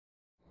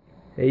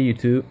Hey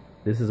YouTube,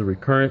 this is a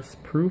recurrence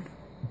proof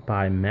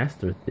by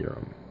master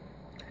theorem.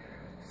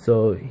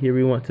 So here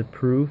we want to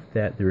prove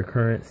that the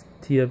recurrence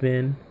t of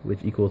n, which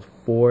equals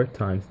 4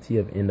 times t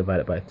of n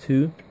divided by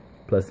 2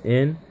 plus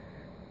n,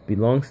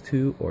 belongs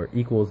to or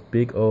equals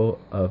big O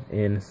of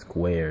n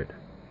squared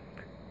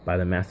by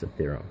the master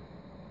theorem.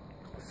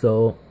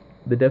 So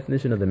the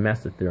definition of the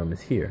master theorem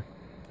is here.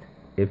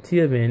 If t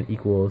of n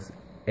equals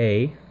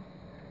a,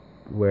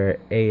 where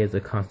a is a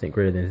constant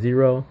greater than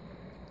 0,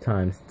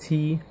 times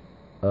t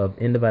of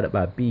n divided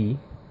by b,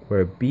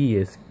 where b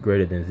is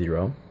greater than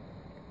 0,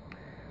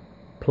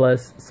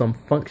 plus some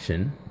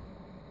function,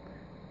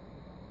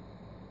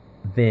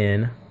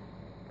 then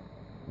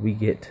we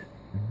get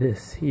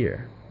this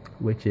here,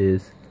 which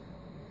is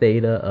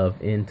theta of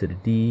n to the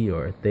d,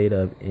 or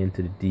theta of n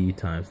to the d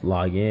times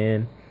log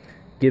n,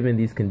 given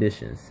these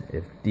conditions.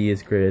 If d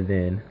is greater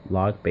than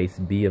log base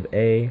b of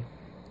a,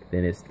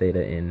 then it's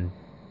theta n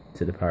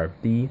to the power of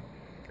d.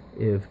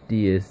 If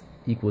d is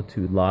equal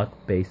to log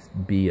base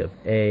b of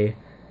a,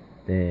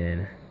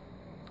 then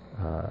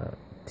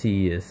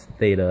t is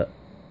theta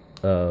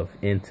of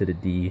n to the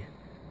d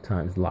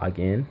times log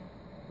n.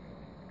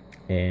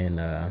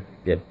 And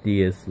if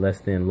d is less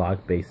than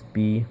log base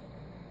b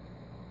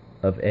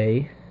of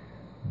a,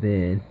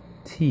 then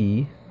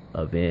t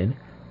of n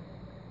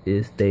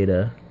is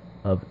theta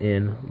of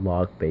n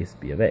log base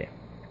b of a.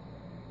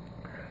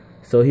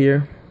 So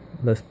here,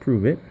 let's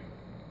prove it.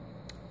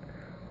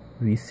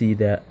 We see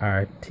that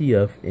our t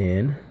of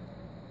n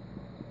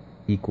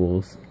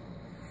equals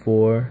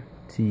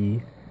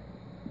 4t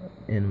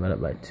n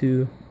divided by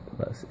 2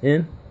 plus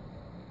n.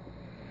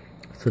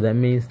 So that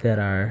means that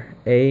our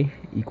a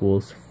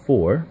equals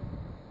 4,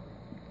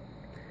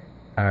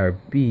 our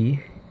b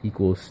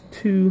equals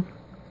 2,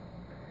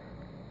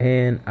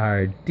 and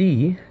our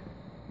d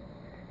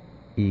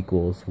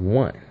equals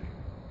 1,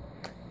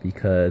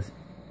 because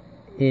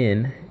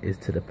n is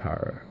to the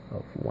power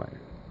of 1.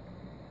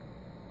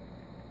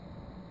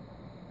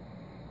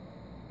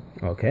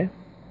 Okay,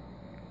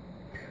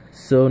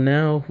 so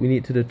now we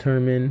need to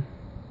determine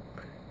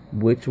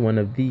which one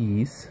of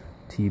these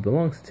t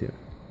belongs to.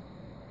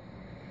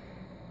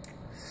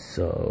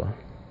 So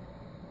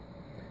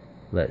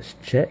let's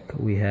check.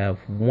 We have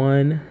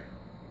one.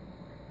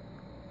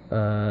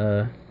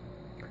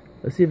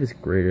 Let's see if it's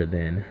greater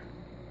than,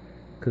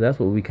 because that's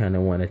what we kind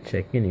of want to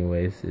check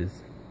anyways,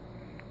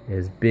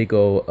 is big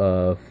O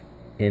of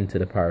n to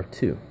the power of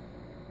 2.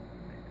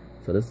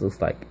 So this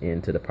looks like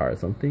n to the power of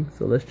something,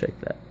 so let's check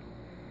that.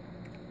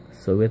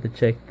 So we have to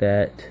check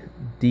that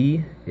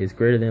d is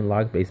greater than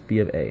log base b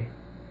of a.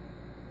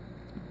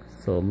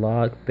 So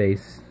log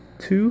base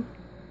 2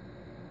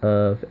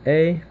 of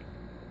a,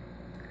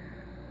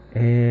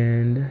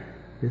 and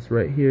this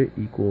right here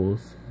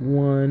equals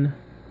 1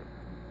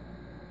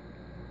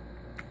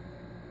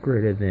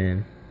 greater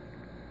than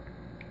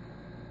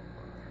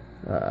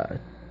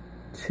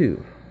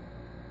 2.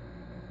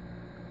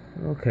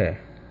 Okay,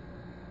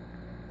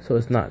 so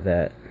it's not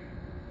that.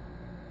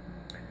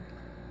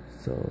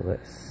 So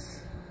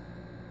let's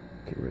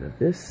get rid of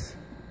this.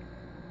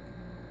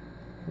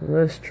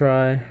 Let's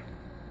try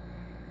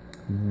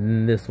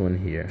this one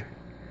here,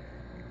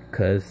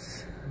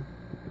 because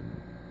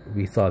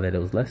we saw that it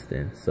was less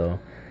than. So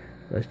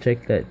let's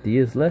check that d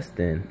is less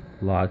than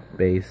log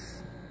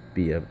base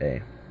b of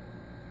a.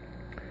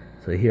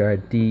 So here our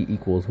d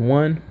equals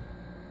 1,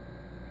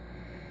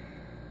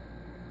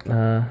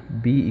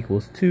 b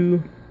equals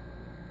 2,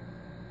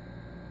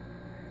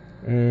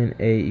 and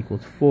a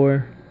equals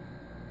 4.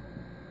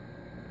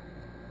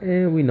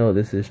 And we know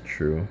this is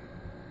true.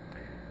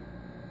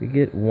 We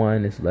get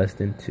 1 is less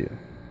than 2,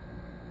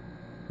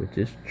 which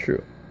is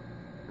true.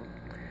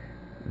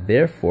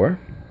 Therefore,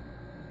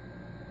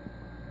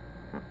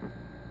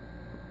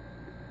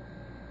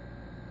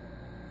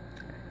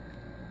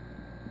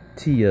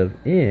 t of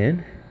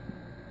n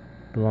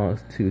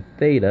belongs to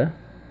theta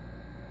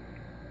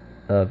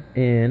of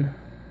n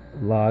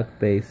log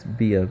base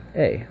b of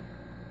a,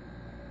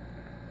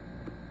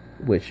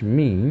 which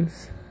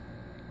means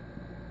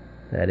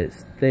that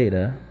it's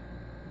theta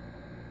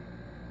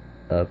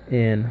of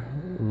n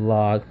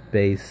log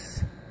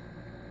base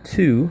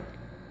 2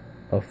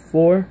 of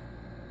 4,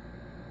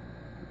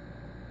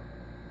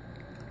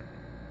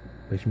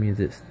 which means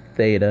it's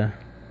theta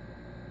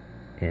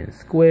n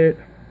squared.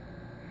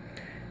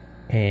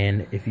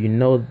 And if you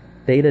know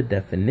theta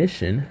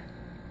definition,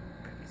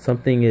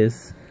 something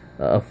is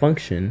a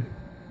function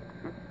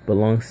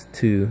belongs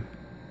to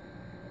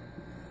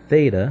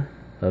theta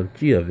of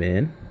g of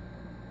n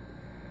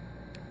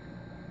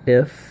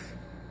if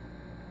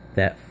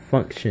that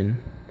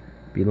function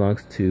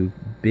belongs to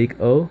big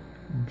O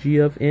g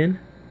of n,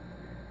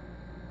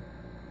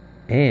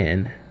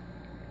 and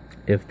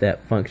if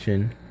that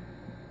function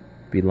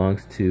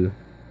belongs to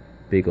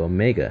big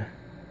omega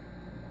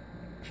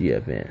g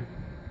of n.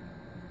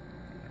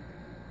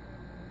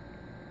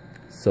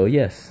 So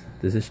yes,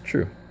 this is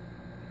true.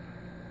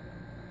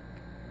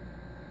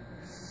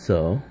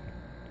 So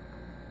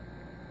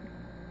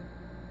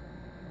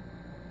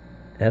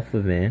f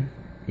of n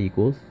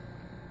equals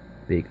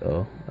big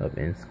O of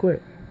n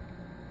squared.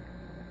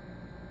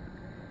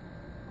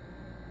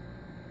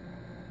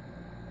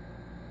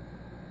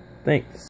 Thanks.